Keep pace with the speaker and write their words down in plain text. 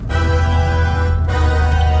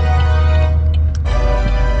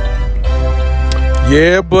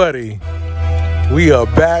Yeah, buddy. We are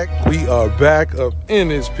back. We are back up in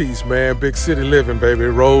this piece, man. Big city living, baby.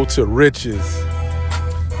 Road to riches.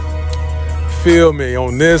 Feel me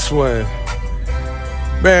on this one.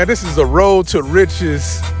 Man, this is a Road to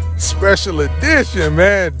Riches special edition,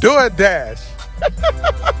 man. DoorDash.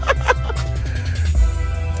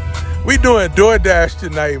 We doing DoorDash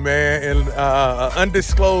tonight, man, in an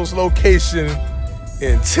undisclosed location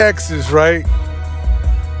in Texas, right?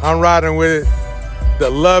 I'm riding with the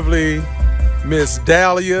lovely Miss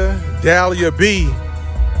Dahlia B.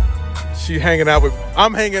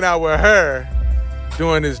 I'm hanging out with her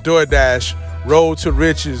doing this DoorDash Road to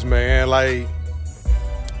Riches, man. Like,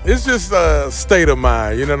 it's just a state of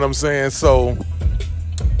mind, you know what I'm saying? So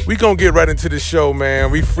we gonna get right into the show, man.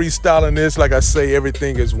 We freestyling this. Like I say,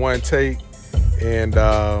 everything is one take. And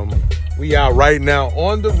we out right now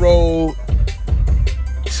on the road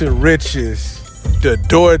to riches, the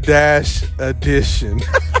DoorDash edition.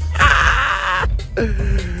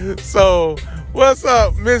 So, what's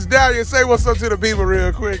up, Miss Dahlia? Say what's up to the people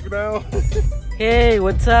real quick now. Hey,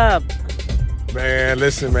 what's up? Man,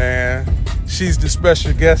 listen, man. She's the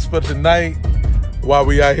special guest for tonight while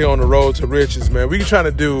we out here on the road to riches, man. We trying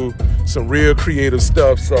to do some real creative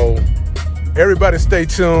stuff, so everybody stay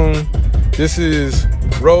tuned. This is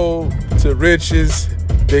Road to Riches,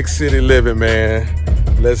 big city living, man.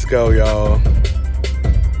 Let's go, y'all.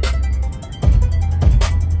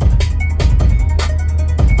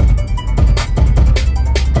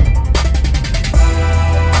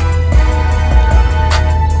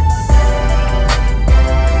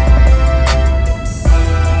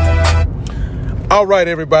 All right,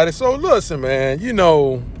 everybody. So listen, man, you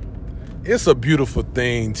know, it's a beautiful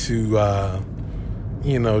thing to,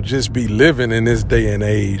 just be living in this day and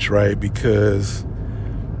age, right? Because,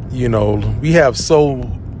 you know, we have so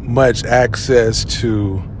much access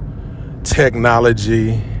to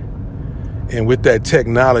technology. And with that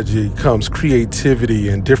technology comes creativity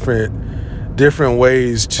and different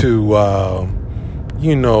ways to,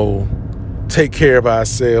 take care of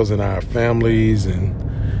ourselves and our families and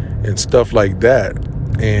stuff like that.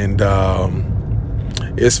 And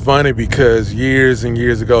it's funny because years and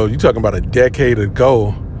years ago, you're talking about a decade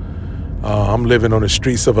ago, I'm living on the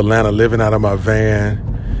streets of Atlanta, living out of my van,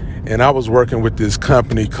 and I was working with this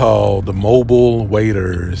company called the Mobile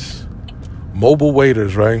Waiters,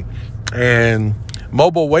 right? And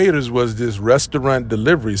Mobile Waiters was this restaurant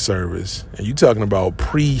delivery service, and you're talking about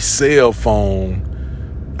pre-cell phone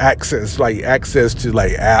access to like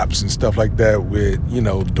apps and stuff like that with,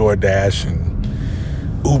 DoorDash and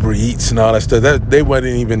Uber Eats and all that stuff. That they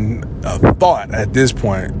wasn't even a thought at this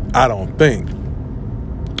point, I don't think.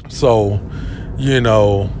 So,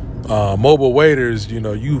 Mobile Waiters,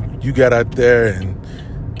 you got out there and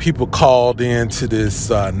people called into this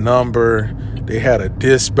number. They had a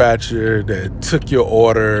dispatcher that took your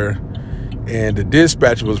order, and the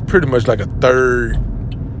dispatcher was pretty much like a third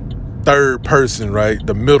person, right?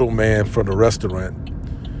 The middleman for the restaurant.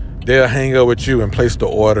 They'll hang up with you and place the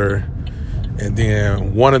order, and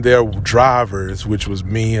then one of their drivers, which was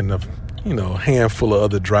me and a handful of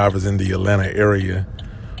other drivers in the Atlanta area,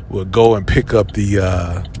 will go and pick up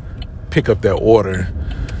that order.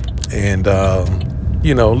 And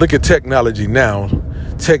look at technology now.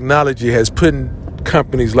 Technology has put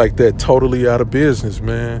companies like that totally out of business,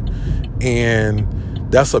 man. And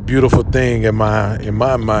that's a beautiful thing in my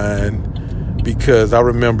mind, because I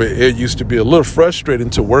remember it used to be a little frustrating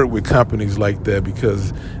to work with companies like that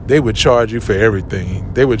because they would charge you for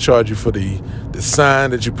everything. They would charge you for the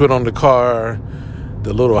sign that you put on the car,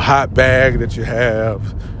 the little hot bag that you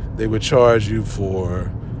have. They would charge you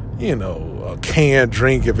for, a canned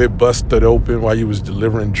drink if it busted open while you was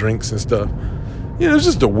delivering drinks and stuff. It's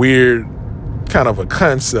just a weird kind of a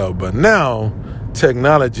concept. But now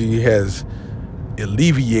technology has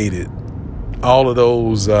alleviated all of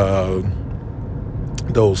those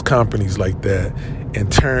companies like that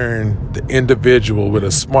and turn the individual with a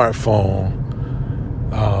smartphone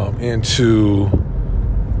into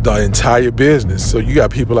the entire business. So you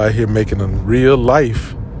got people out here making a real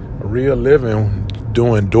living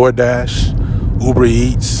doing DoorDash, Uber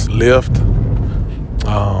Eats, Lyft,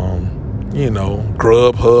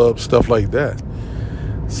 Grubhub, stuff like that.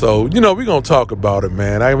 So, we're going to talk about it,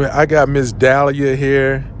 man. I got Miss Dahlia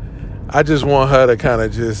here. I just want her to kind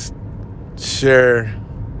of just share,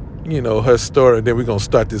 her story, and then we're going to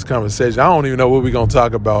start this conversation. I don't even know what we're going to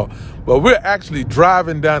talk about, but we're actually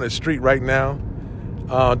driving down the street right now.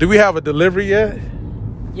 Do we have a delivery yet?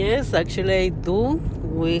 Yes, actually I do.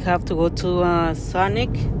 We have to go to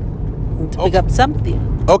Sonic to pick up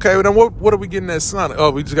something. Okay, then what are we getting at Sonic?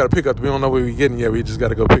 Oh, we just got to pick up. We don't know where we're getting yet. We just got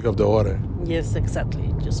to go pick up the order. Yes,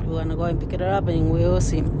 exactly. Just we're gonna go and pick it up, and we'll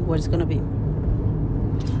see what it's gonna be.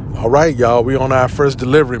 All right, y'all. We on our first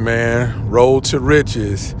delivery, man. Road to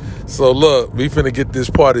riches. So look, we finna get this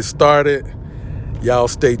party started. Y'all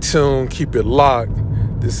stay tuned. Keep it locked.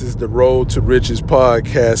 This is the Road to Riches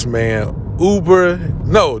podcast, man.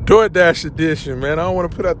 DoorDash edition, man. I don't want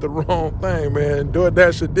to put out the wrong thing, man.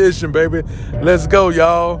 DoorDash edition, baby. Let's go,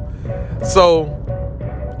 y'all. So,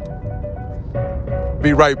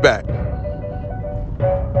 be right back.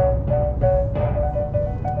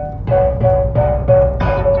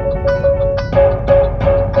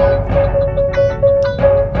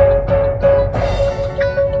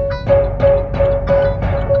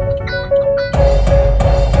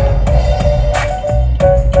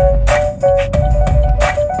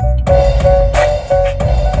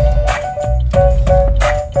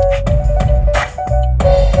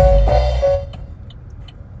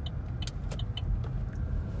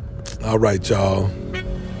 All right, y'all.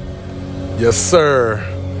 Yes, sir.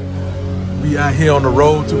 We out here on the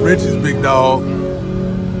road to riches, big dog.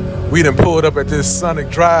 We done pulled up at this Sonic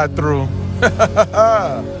drive-thru.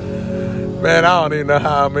 Man, I don't even know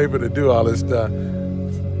how I'm able to do all this stuff.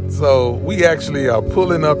 So we actually are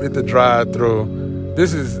pulling up at the drive-thru.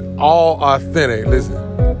 This is all authentic. Listen.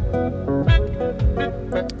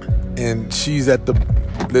 And she's at the...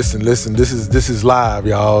 Listen. This is live,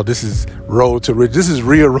 y'all. This is Road to Riches. This is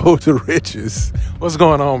real Road to Riches. What's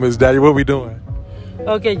going on, Miss Daddy? What we doing?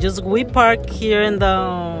 Okay, we park here in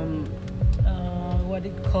the what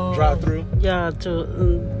it called? Drive-thru. Yeah, to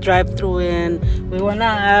drive-thru, and we wanna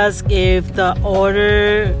ask if the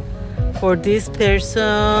order for this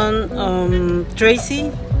person, Tracy,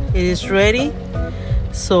 is ready.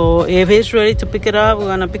 So if it's ready to pick it up, we're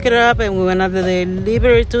gonna pick it up and we're gonna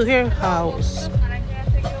deliver it to her house.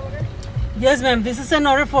 Yes, ma'am. This is an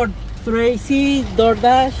order for Tracy,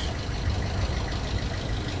 DoorDash.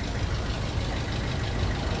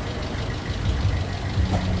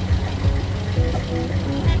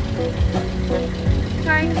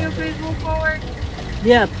 Can you please move forward?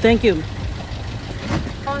 Yeah, thank you.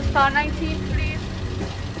 On stall 19, please.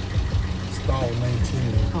 Stall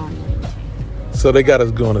 19. Oh, So they got us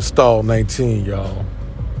going to stall 19, y'all.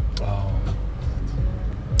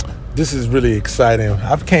 This is really exciting.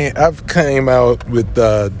 I've came out with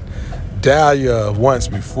Dahlia once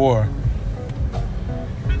before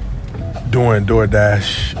doing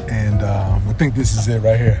DoorDash, and I think this is it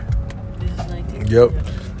right here. this is 19. Yep.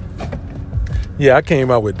 Yeah, I came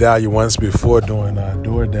out with Dahlia once before doing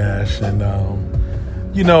DoorDash, and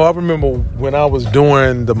I remember when I was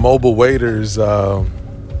doing the mobile waiters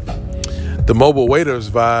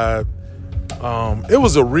vibe. It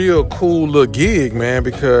was a real cool little gig, man,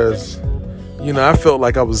 because, I felt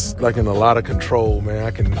like I was like in a lot of control, man.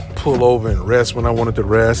 I can pull over and rest when I wanted to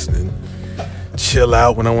rest and chill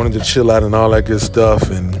out when I wanted to chill out and all that good stuff.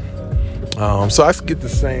 And so I get the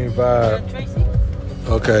same vibe. Tracy?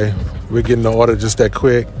 Okay, we're getting the order just that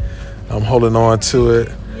quick. I'm holding on to it.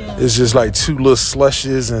 Yeah. It's just like 2 little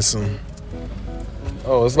slushes and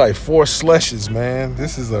it's like 4 slushes, man.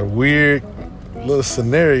 This is a weird little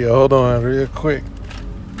scenario. Hold on real quick.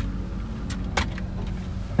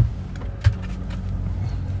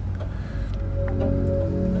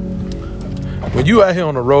 When you out here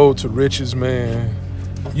on the road to riches, man,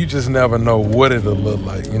 you just never know what it'll look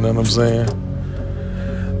like. You know what I'm saying?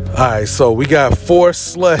 All right, so we got 4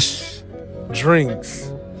 slush drinks.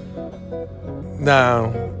 Now,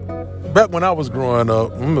 back when I was growing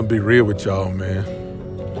up, I'm gonna be real with y'all,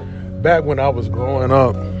 man. Back when I was growing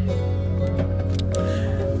up,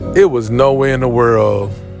 it was nowhere in the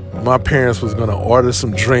world my parents was gonna order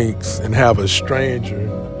some drinks and have a stranger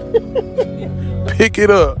pick it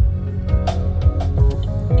up,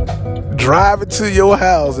 drive it to your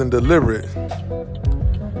house and deliver it.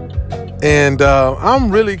 And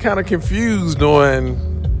I'm really kind of confused knowing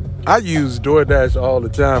I use DoorDash all the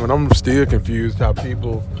time, and I'm still confused how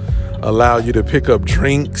people allow you to pick up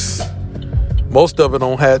drinks. Most of it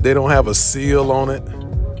don't have a seal on it.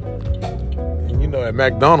 And at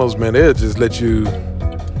McDonald's, man, they'll just let you.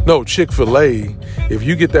 No, Chick-fil-A, if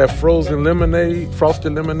you get that frosted lemonade,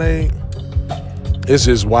 it's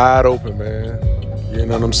just wide open, man. You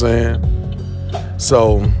know what I'm saying?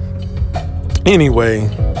 So, anyway,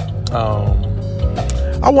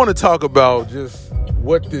 I want to talk about just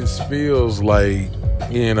what this feels like.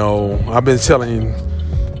 I've been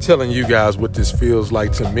telling you guys what this feels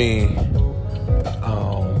like to me.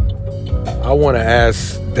 I want to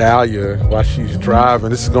ask Dahlia while she's driving.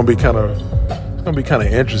 This is gonna be kind of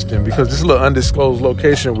interesting because this little undisclosed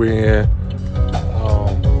location we're in.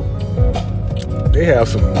 they have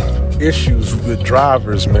some issues with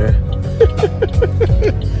drivers, man.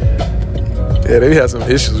 Yeah, they have some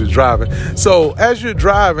issues with driving. So as you're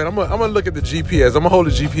driving, I'm gonna look at the GPS. I'm gonna hold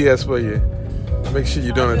the GPS for you. Make sure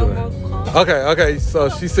you're doing it. Okay. So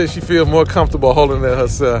she says she feels more comfortable holding it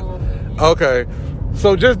herself. Okay.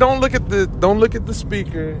 So just don't look at the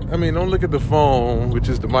speaker. Don't look at the phone, which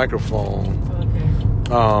is the microphone.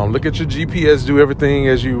 Okay. Look at your GPS. Do everything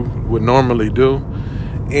as you would normally do,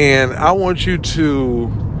 and I want you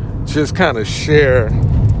to just kind of share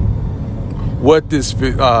what this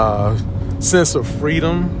sense of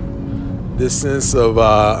freedom, this sense of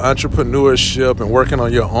entrepreneurship and working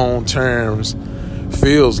on your own terms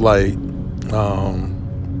feels like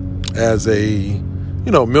as a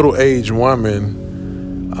middle-aged woman.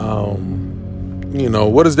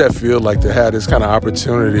 What does that feel like to have this kind of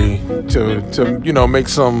opportunity to make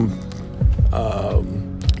some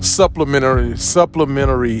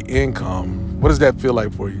supplementary income? What does that feel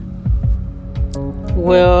like for you?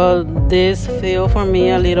 Well, this feel for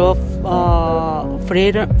me a little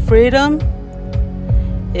freedom,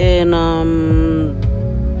 and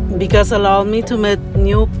because allowed me to meet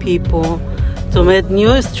new people, to meet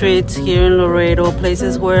new streets here in Laredo,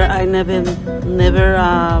 places where I never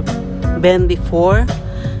been before,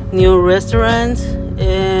 new restaurants,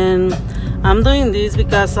 and I'm doing this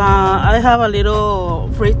because I have a little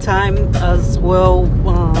free time as well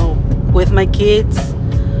with my kids.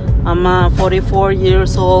 I'm a 44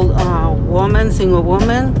 years old single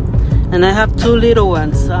woman, and I have two little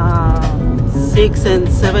ones, 6 and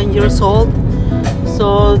 7 years old.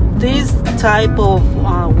 So this type of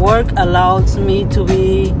work allows me to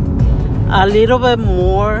be a little bit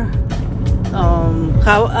more,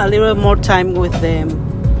 have a little bit more time with them.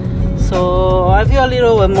 So I feel a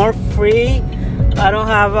little bit more free. I don't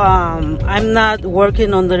have, I'm not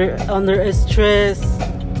working under stress,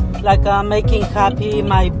 like I'm making happy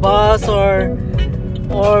my boss or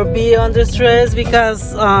be under stress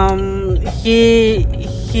because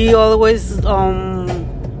he always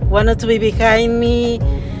wanted to be behind me,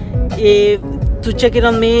 to check it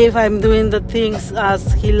on me if I'm doing the things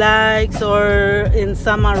as he likes or in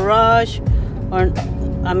some rush or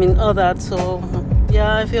all that. So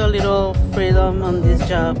yeah, I feel a little freedom on this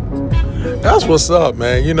job. That's what's up,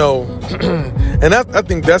 man. And I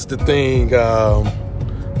think that's the thing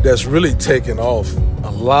that's really taken off. A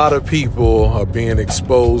lot of people are being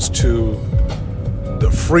exposed to the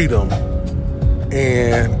freedom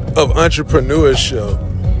and of entrepreneurship.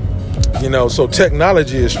 So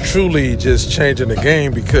technology is truly just changing the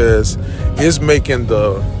game because it's making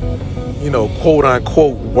the, quote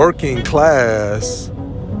unquote working class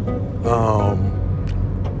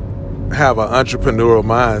have an entrepreneurial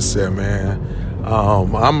mindset, man.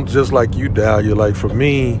 I'm just like you, Dahlia. Like for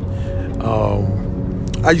me,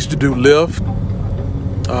 I used to do Lyft,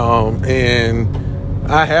 and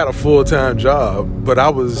I had a full-time job, but I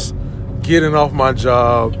was getting off my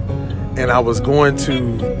job and I was going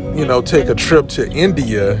to, take a trip to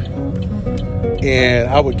India, and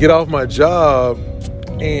I would get off my job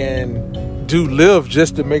and do Lyft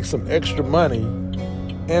just to make some extra money.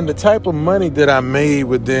 And the type of money that I made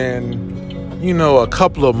within, a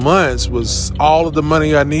couple of months was all of the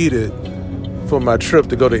money I needed for my trip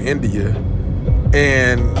to go to India.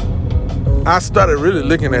 And I started really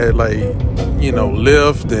looking at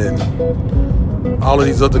Lyft and all of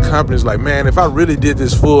these other companies like, man, if I really did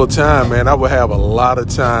this full time, man, I would have a lot of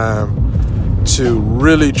time to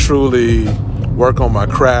really truly work on my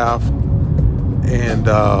craft and,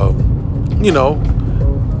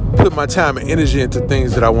 put my time and energy into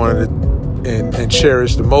things that I wanted and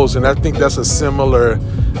cherish the most. And I think that's a similar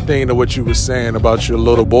thing to what you were saying about your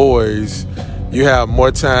little boys. You have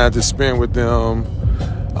more time to spend with them,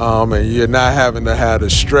 and you're not having to have the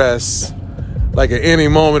stress. Like at any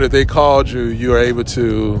moment if they called you, you're able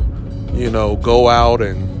to, go out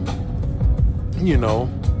and,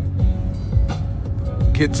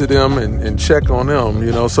 get to them and check on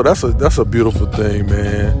them, So that's a beautiful thing,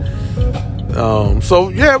 man. So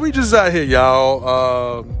yeah, we just out here,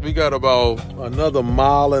 y'all. We got about another 1.5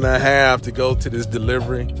 miles to go to this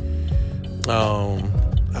delivery.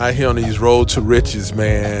 Out here on these road to riches,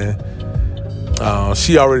 man.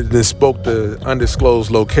 She already just spoke the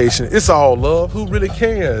undisclosed location. It's all love. Who really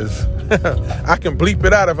cares? I can bleep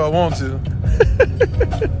it out if I want to.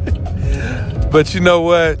 But you know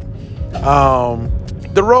what?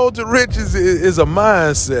 The road to riches is a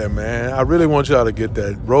mindset, man. I really want y'all to get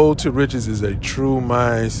that. Road to riches is a true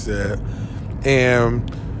mindset.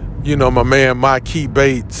 And, my man, Mikey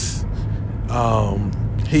Bates,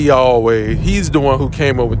 he's the one who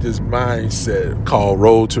came up with this mindset called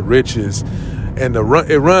Road to Riches. and it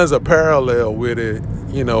runs a parallel with it,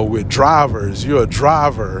 you know, with drivers. You're a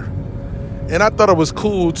driver. And I thought it was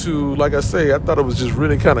cool to, like I say, I thought it was just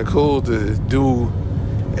really kind of cool to do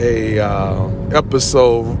a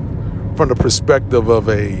episode from the perspective of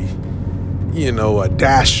a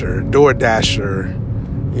dasher, door dasher.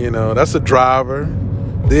 You know, that's a driver.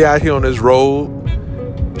 They out here on this road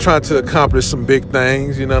trying to accomplish some big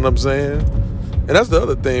things, you know what I'm saying? And that's the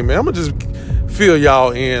other thing, man. I'm going to just fill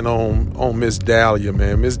y'all in on Miss Dahlia,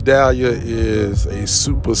 man. Miss Dahlia is a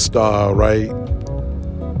superstar, right?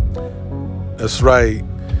 That's right.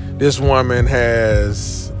 This woman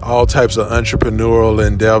has all types of entrepreneurial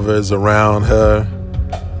endeavors around her.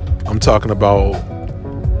 I'm talking about,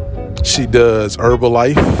 she does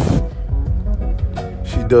Herbalife.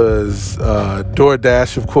 She does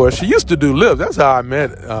DoorDash, of course. She used to do Lyft. That's how I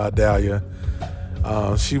met Dahlia.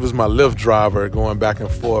 She was my Lyft driver going back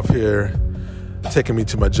and forth here, taking me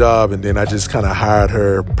to my job, and then I just kind of hired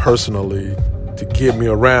her personally to get me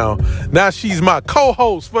around. Now she's my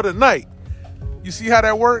co-host for the night. You see how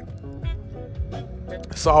that worked?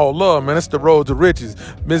 It's all love, man. It's the road to riches.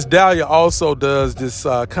 Miss Dahlia also does this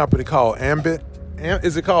company called Ambit.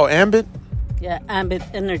 Is it called Ambit? Yeah, Ambit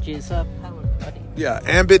Energy is a power company. Yeah,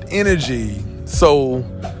 Ambit Energy. So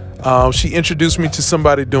she introduced me to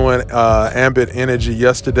somebody doing Ambit Energy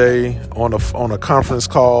yesterday on a conference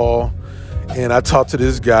call, and I talked to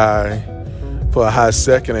this guy for a hot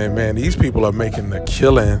second, and man, these people are making a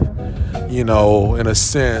killing, you know, in a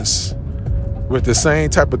sense, with the same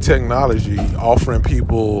type of technology, offering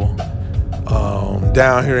people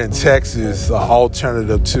down here in Texas an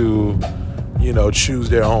alternative to, you know, choose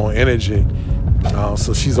their own energy.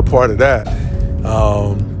 So she's a part of that.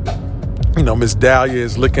 You know, Miss Dahlia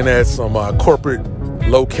is looking at some corporate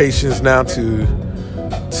locations now to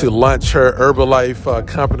launch her Herbalife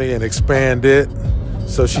company and expand it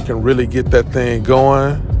so she can really get that thing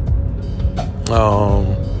going.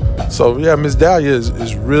 So yeah, Miss Dahlia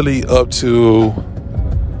is really up to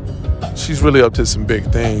some big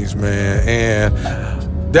things, man.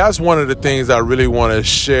 And that's one of the things I really want to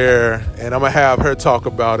share, and I'm gonna have her talk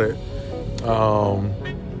about it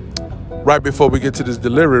right before we get to this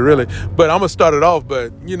delivery, really. But I'm gonna start it off.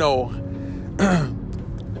 But you know,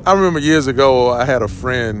 I remember years ago I had a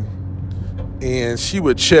friend, and she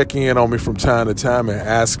would check in on me from time to time and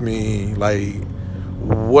ask me, like,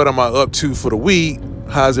 what am I up to for the week?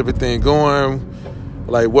 How's everything going?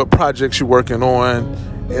 Like, what projects you working on?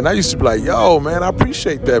 And I used to be like, yo, man, I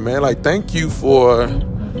appreciate that, man. Like, thank you for,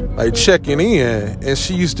 like, checking in. And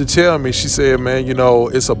she used to tell me, she said, man, you know,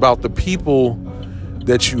 it's about the people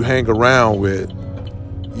that you hang around with.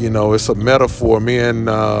 You know, it's a metaphor. Me and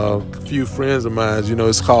a few friends of mine, you know,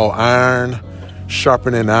 it's called iron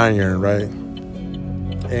sharpening iron, right?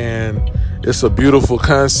 And it's a beautiful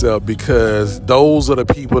concept because those are the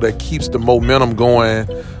people that keeps the momentum going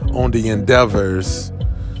on the endeavors,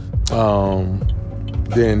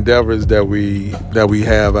 that we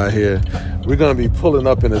have out here. We're gonna be pulling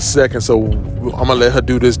up in a second, so I'm gonna let her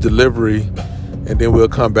do this delivery, and then we'll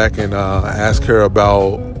come back and ask her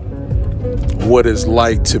about what it's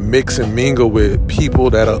like to mix and mingle with people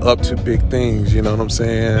that are up to big things. You know what I'm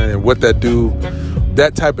saying? And what that do,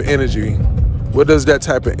 that type of energy. What does that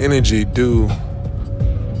type of energy do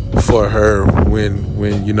for her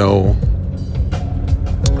when you know,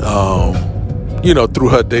 through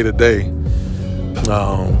her day to day?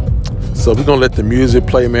 So we're gonna let the music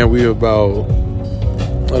play, man. We about,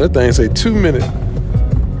 that thing say 2 minutes.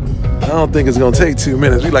 I don't think it's gonna take 2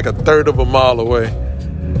 minutes. We like a third of a mile away,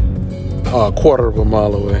 a quarter of a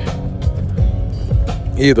mile away.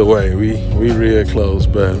 Either way, we real close,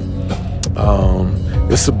 but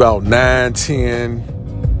it's about 9:10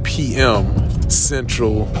 p.m.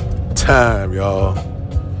 Central Time, y'all.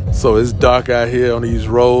 So it's dark out here on these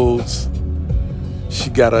roads. She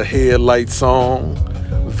got her headlights on,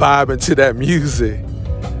 vibing to that music.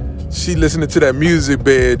 She listening to that music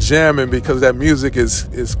bed, jamming, because that music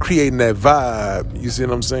is creating that vibe. You see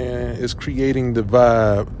what I'm saying? It's creating the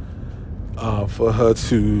vibe for her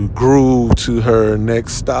to groove to her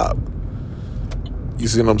next stop. You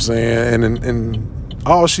see what I'm saying? And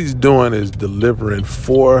all she's doing is delivering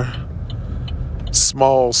 4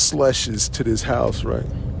 small slushes to this house, right?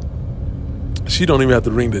 She don't even have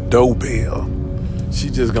to ring the doorbell. She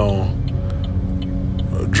just gonna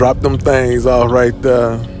drop them things off right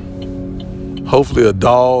there. Hopefully a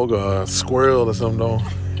dog or a squirrel or something don't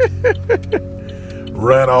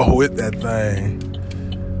run off with that thing.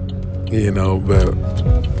 You know, but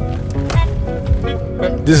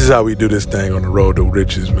this is how we do this thing on the road to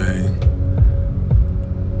riches, man.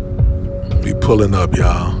 We pulling up,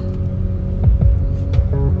 y'all.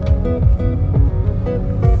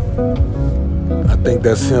 think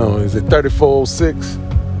that's him. Is it 3406?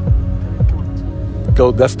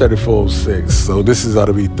 Go. That's 3406. So this is ought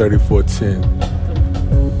to be 3410.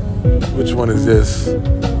 Which one is this?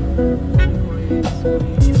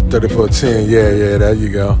 3410. Yeah. There you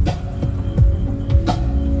go.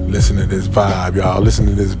 Listen to this vibe, y'all. Listen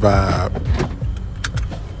to this vibe.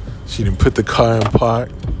 She done put the car in park.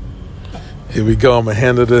 Here we go. I'm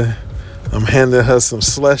handing her some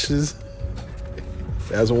slushes.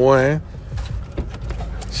 That's one.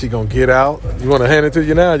 She gonna get out. You want to hand it to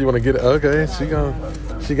you now? You want to get it? Okay.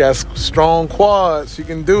 She got strong quads. She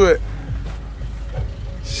can do it.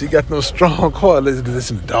 She got no strong quads.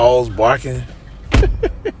 Listen to dogs barking.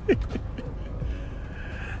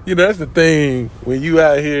 You know, that's the thing when you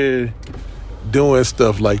out here doing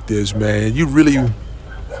stuff like this, man. You really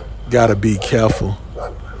gotta be careful.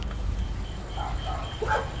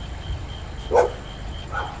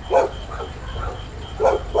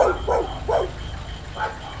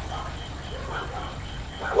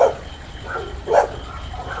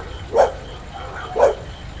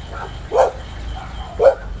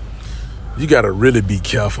 You gotta really be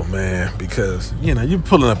careful, man, because you know you're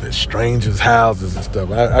pulling up at strangers' houses and stuff.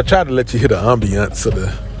 I try to let you hear the ambiance of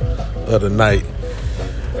the night.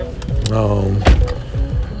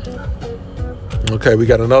 Okay, we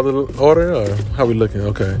got another order, or how we looking?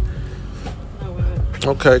 Okay,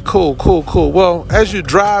 cool. Well, as you're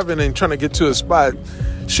driving and trying to get to a spot,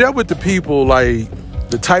 share with the people like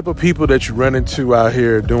the type of people that you run into out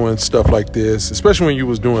here doing stuff like this, especially when you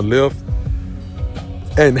was doing Lyft.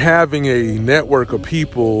 And having a network of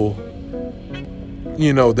people,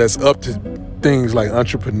 you know, that's up to things like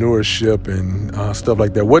entrepreneurship and stuff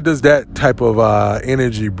like that. What does that type of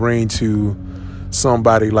energy bring to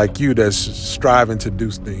somebody like you that's striving to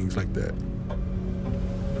do things like that?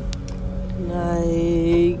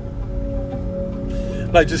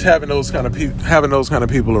 Like just having those kind of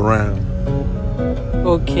people around.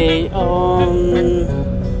 Okay.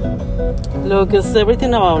 Look, it's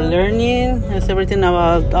everything about learning. It's everything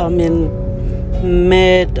about,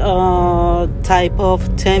 med type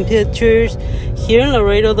of temperatures. Here in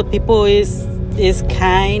Laredo, the people is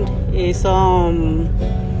kind. Is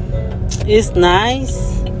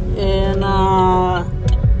nice, and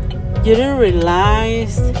you didn't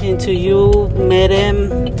realize until you met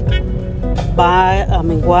them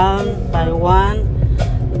one by one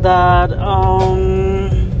that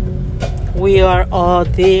we are all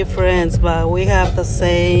different, but we have the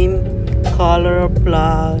same color of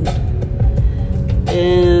blood.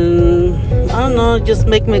 And I don't know, just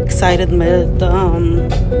make me excited with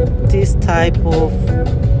this type of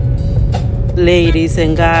ladies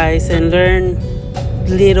and guys and learn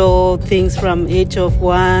little things from each of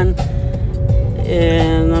one.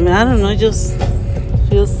 And I don't know, just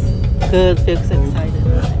feels good, feels excited.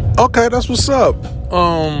 Okay, that's what's up.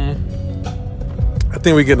 I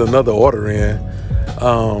think we get another order in.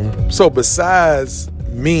 So besides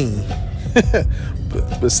me,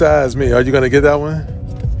 are you gonna get that one?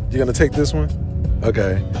 You gonna take this one?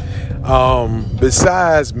 Okay.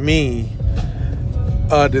 Besides me,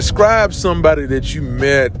 describe somebody that you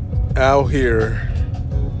met out here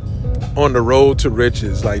on the road to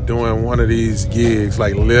riches, like doing one of these gigs,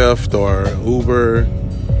 like Lyft or Uber,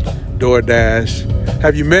 DoorDash.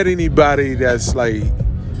 Have you met anybody that's like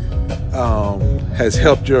has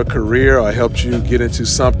helped your career or helped you get into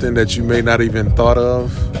something that you may not even thought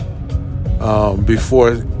of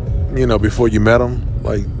before you met them,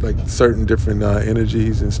 like certain different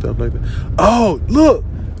energies and stuff like that? Oh, look,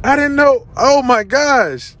 I didn't know. Oh my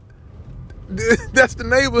gosh, that's the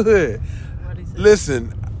neighborhood.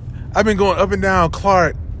 Listen, I've been going up and down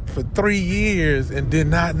Clark for 3 years and did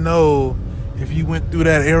not know if you went through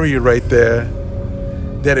that area right there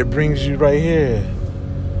that it brings you right here.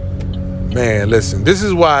 Man, listen, this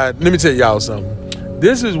is why, let me tell y'all something.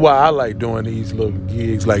 This is why I like doing these little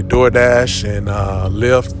gigs like DoorDash and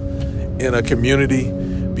Lyft in a community,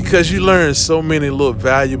 because you learn so many little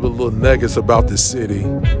valuable little nuggets about the city,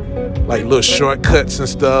 like little shortcuts and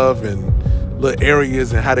stuff and little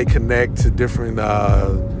areas and how they connect to different,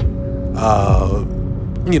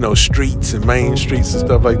 streets and main streets and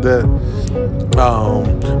stuff like that.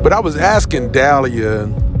 But I was asking Dahlia,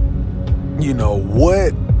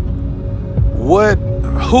 what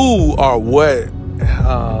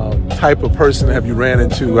type of person have you ran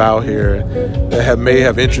into out here that may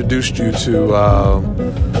have introduced you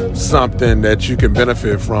to something that you can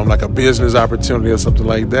benefit from, like a business opportunity or something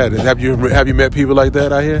like that? And have you met people like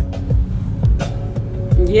that out here?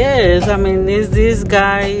 Yes, is this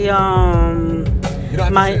guy You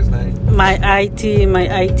don't have to say his name. my IT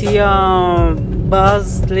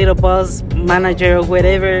little boss manager or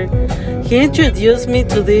whatever. he introduced me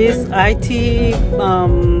to this IT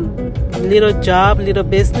little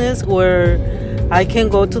business where I can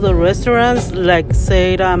go to the restaurants, like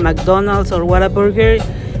say McDonald's or Whataburger.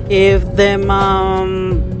 If them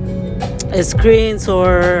screens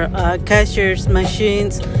or cashiers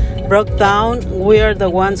machines broke down, we are the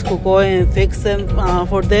ones who go and fix them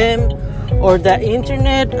for them, or the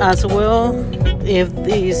internet as well. If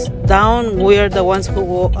it's down, we are the ones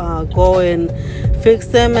who go and fix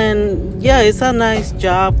them. And yeah, it's a nice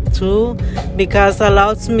job too, because it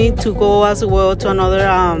allows me to go as well to another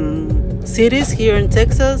cities here in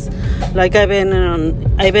Texas. Like I've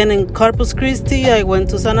been in Corpus Christi, I went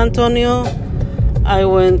to San Antonio, I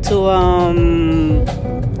went to I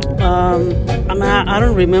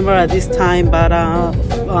don't remember at this time, but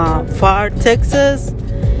far Texas.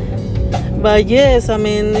 But yes, I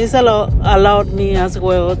mean, it's allowed me as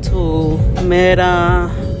well to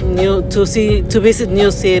visit new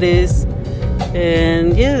cities,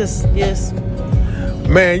 and yes.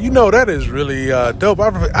 Man, that is really dope.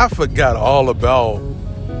 I forgot all about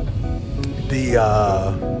the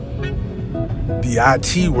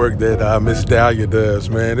IT work that Miss Dahlia does,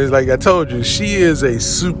 man. It's like I told you, she is a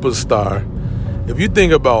superstar. If you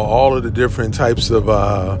think about all of the different types of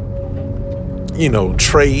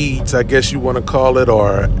trades, I guess you want to call it,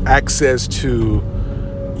 or access to,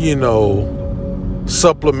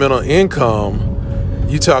 supplemental income,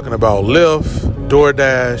 you talking about Lyft,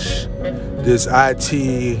 DoorDash, this IT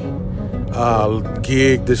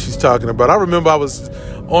gig that she's talking about. I remember I was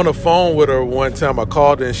on the phone with her one time. I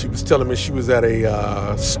called her and she was telling me she was at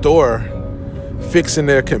a store fixing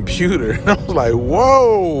their computer. And I was like,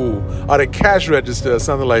 whoa, or the cash register or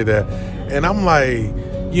something like that. And I'm like,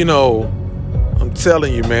 I'm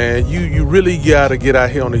telling you, man, you really got to get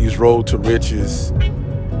out here on these road to riches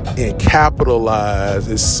and capitalize.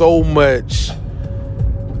 There's so much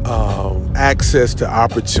access to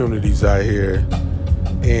opportunities out here,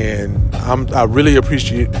 and I really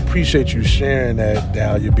appreciate you sharing that,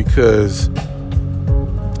 Dahlia, because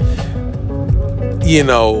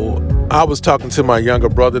I was talking to my younger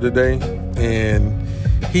brother today, and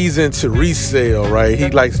he's into resale, right? He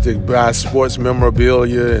likes to buy sports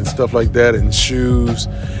memorabilia and stuff like that, and shoes.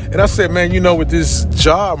 And I said, man, with this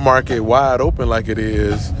job market wide open like it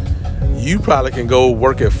is, you probably can go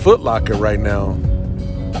work at Foot Locker right now.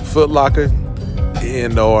 Foot Locker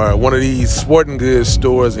or one of these sporting goods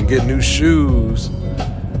stores and get new shoes,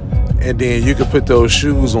 and then you can put those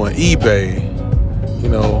shoes on eBay,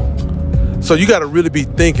 So you got to really be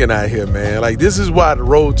thinking out here, man. Like, this is why the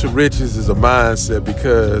road to riches is a mindset,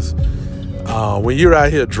 because when you're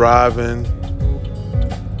out here driving,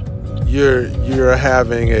 you're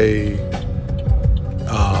having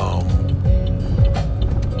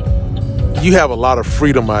you have a lot of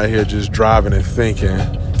freedom out here just driving and thinking,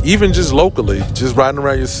 even just locally, just riding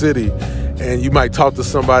around your city, and you might talk to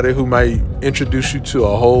somebody who might introduce you to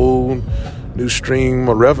a whole new stream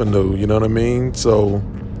of revenue, you know what I mean? So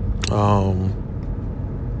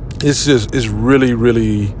it's really,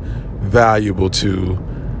 really valuable to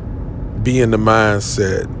be in the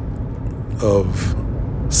mindset of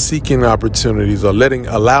seeking opportunities, or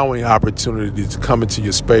allowing opportunities to come into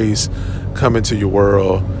your space, come into your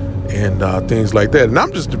world, and things like that. And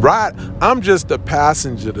I'm just a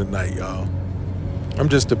passenger tonight, y'all. I'm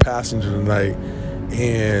just a passenger tonight,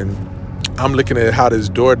 and I'm looking at how this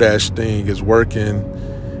DoorDash thing is working,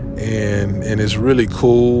 and it's really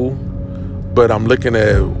cool. But I'm looking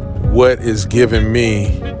at what is giving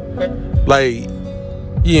me, like,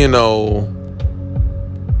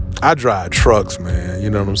 I drive trucks, man. You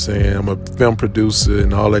know what I'm saying? I'm a film producer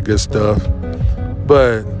and all that good stuff.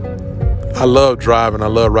 But I love driving. I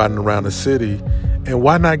love riding around the city. And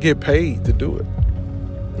why not get paid to do it?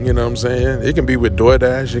 You know what I'm saying? It can be with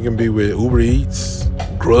DoorDash. It can be with Uber Eats,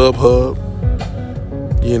 Grubhub.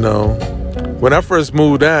 When I first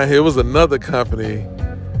moved down here, it was another company.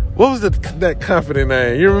 What was that company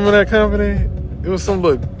name? You remember that company? It was some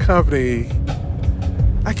little company.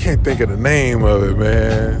 I can't think of the name of it,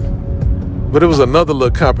 man. But it was another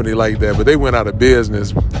little company like that, but they went out of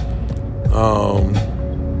business. Food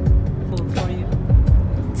for you.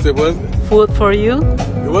 It wasn't? Food for you?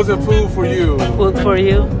 It wasn't Food for You. Food for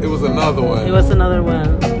you? It was another one. It was another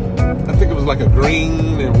one. I think it was like a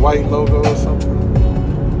green and white logo or something.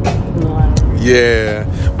 No, I don't know. Yeah.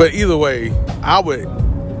 But either way, I would,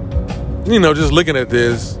 just looking at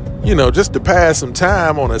this, just to pass some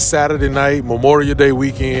time on a Saturday night, Memorial Day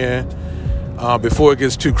weekend, before it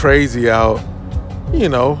gets too crazy out,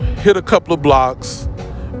 hit a couple of blocks,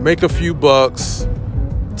 make a few bucks,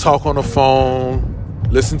 talk on the phone,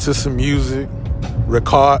 listen to some music,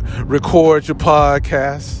 record your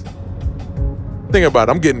podcast, think about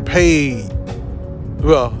it. I'm getting paid.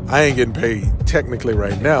 Well, I ain't getting paid technically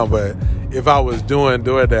right now, but if I was doing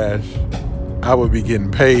DoorDash, I would be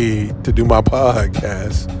getting paid to do my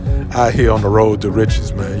podcast out here on the road to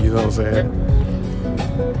riches, man. You know what I'm saying?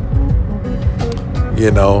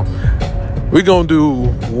 You know, we're going to do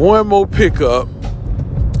one more pickup,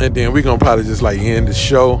 and then we're going to probably just like end the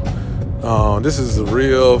show. This is a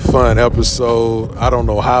real fun episode. I don't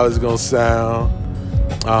know how it's going to sound.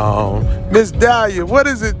 Miss Dahlia, what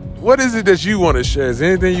is it that you want to share? Is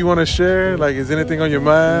there anything you want to share? Like, is anything on your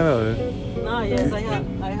mind? Or? No, yes, I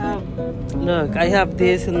have. Look, I have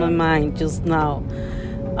this in my mind just now.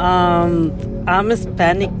 I'm a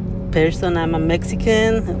Hispanic person. I'm a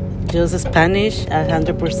Mexican, just Spanish,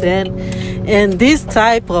 100%. And this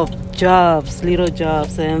type of jobs, little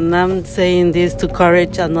jobs, and I'm saying this to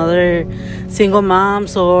encourage another single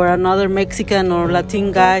moms or another Mexican or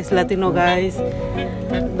Latino guys,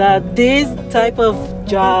 that this type of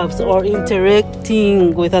jobs or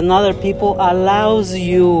interacting with another people allows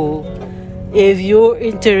you, if you're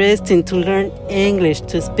interested to learn English,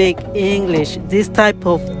 to speak English, this type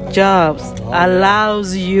of jobs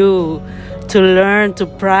allows you to learn, to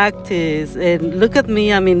practice. And look at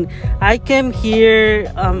me, I mean, I came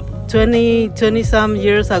here 20 some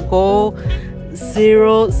years ago,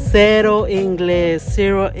 zero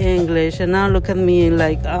English, and now look at me,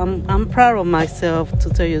 like I'm proud of myself. To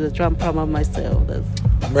tell you the truth, I'm proud of myself.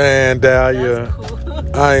 Man, Dahlia, that's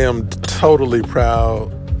cool. I am totally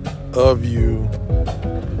proud of you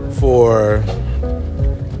for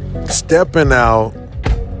stepping out.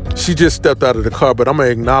 She just stepped out of the car, but I'm gonna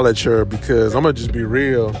acknowledge her because I'm gonna just be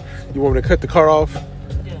real. You want me to cut the car off?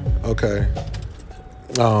 Yeah. Okay.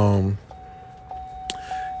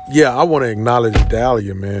 Yeah, I want to acknowledge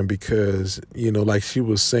Dahlia, man, because, you know, like she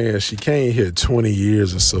was saying, she came here 20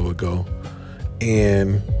 years or so ago.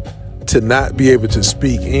 And to not be able to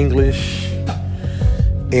speak English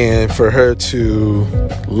and for her to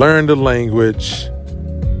learn the language,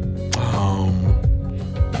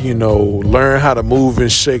 you know, learn how to move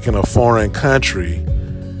and shake in a foreign country,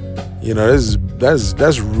 you know,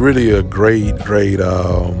 that's really a great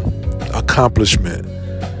accomplishment.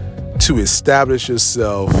 To establish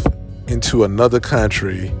yourself into another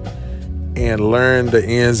country and learn the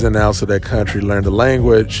ins and outs of that country, learn the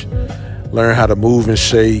language, learn how to move and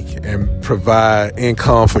shake and provide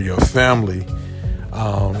income for your family.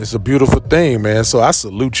 It's a beautiful thing, man. So I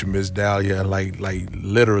salute you, Miss Dahlia. Like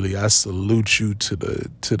literally, I salute you to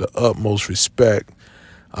the utmost respect.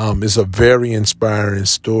 It's a very inspiring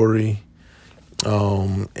story.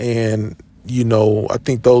 And, you know, I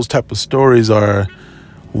think those type of stories are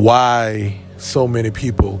why so many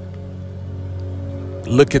people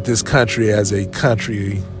look at this country as a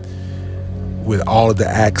country with all of the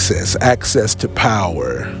access to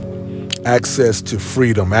power, access to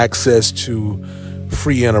freedom, access to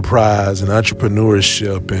free enterprise and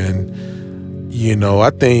entrepreneurship. And, you know,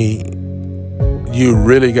 I think you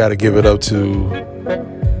really got to give it up to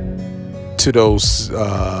those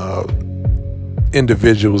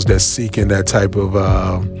individuals that's seeking that type of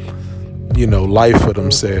you know, life for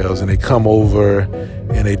themselves, and they come over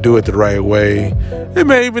and they do it the right way. They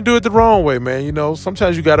may even do it the wrong way, man. You know,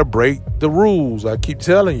 sometimes you got to break the rules. I keep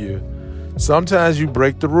telling you, sometimes you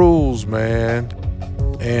break the rules, man.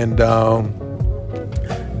 And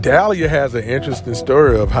Dahlia has an interesting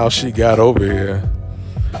story of how she got over here.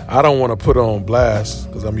 I don't want to put her on blast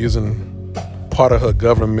because I'm using part of her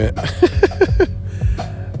government,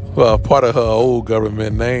 well, part of her old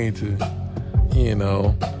government name to, you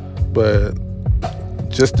know. But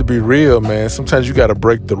just to be real, man, sometimes you got to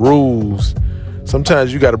break the rules.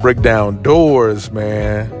 Sometimes you got to break down doors,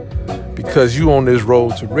 man, because you on this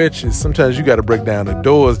road to riches. Sometimes you got to break down the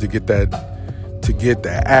doors to get that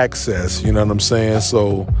access. You know what I'm saying?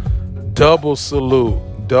 So double salute,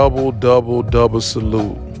 double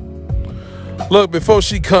salute. Look, before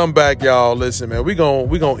she come back, y'all, listen, man, we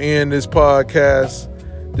gonna end this podcast.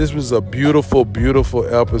 This was a beautiful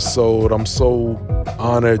episode. I'm so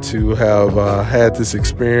honored to have had this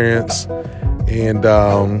experience. And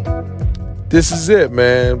this is it,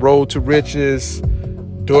 man. Road to Riches,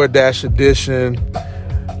 DoorDash edition,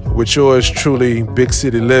 with yours truly, Big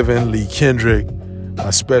City Living, Lee Kendrick,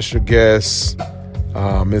 my special guest,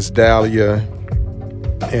 Miss Dahlia.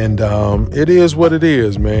 And it is what it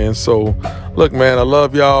is, man. So, look, man, I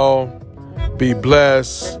love y'all. Be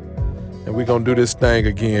blessed. And we're going to do this thing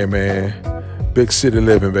again, man. Big City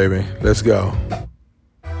Living, baby. Let's go.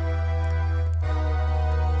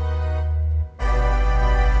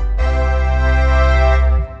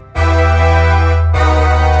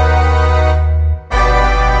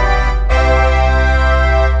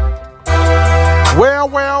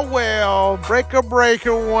 breaker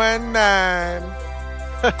 19.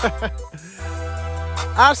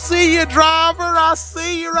 I see you, driver. I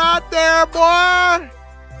see you right there, boy.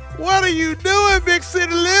 What are you doing, big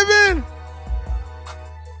city living?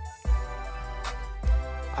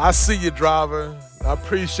 I see you, driver. I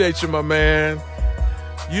appreciate you, my man.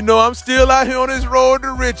 You know I'm still out here on this road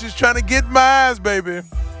to riches trying to get mines, baby.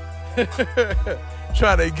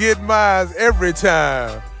 Trying to get mines every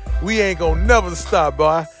time. We ain't gonna never stop,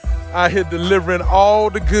 boy. Out here delivering all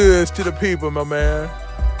the goods to the people, my man.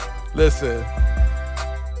 Listen,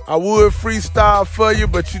 I would freestyle for you,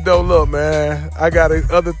 but you know, look, man, I got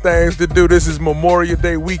other things to do. This is Memorial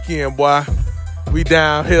Day weekend, boy. We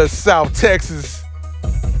down here, South Texas.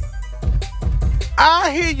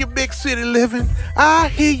 I hear you, big city living. I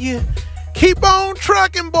hear you. Keep on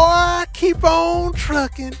trucking, boy. Keep on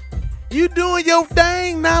trucking. You doing your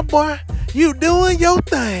thing now, boy. You doing your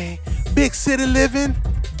thing. Big city living.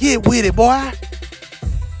 Get with it, boy.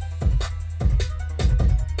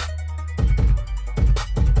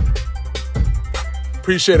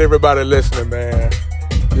 Appreciate everybody listening, man.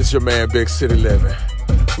 This your man, Big City Living.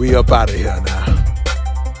 We up out of here now.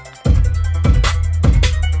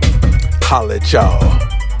 Holla at y'all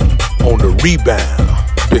on the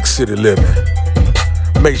rebound, Big City Living.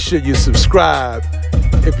 Make sure you subscribe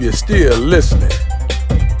if you're still listening.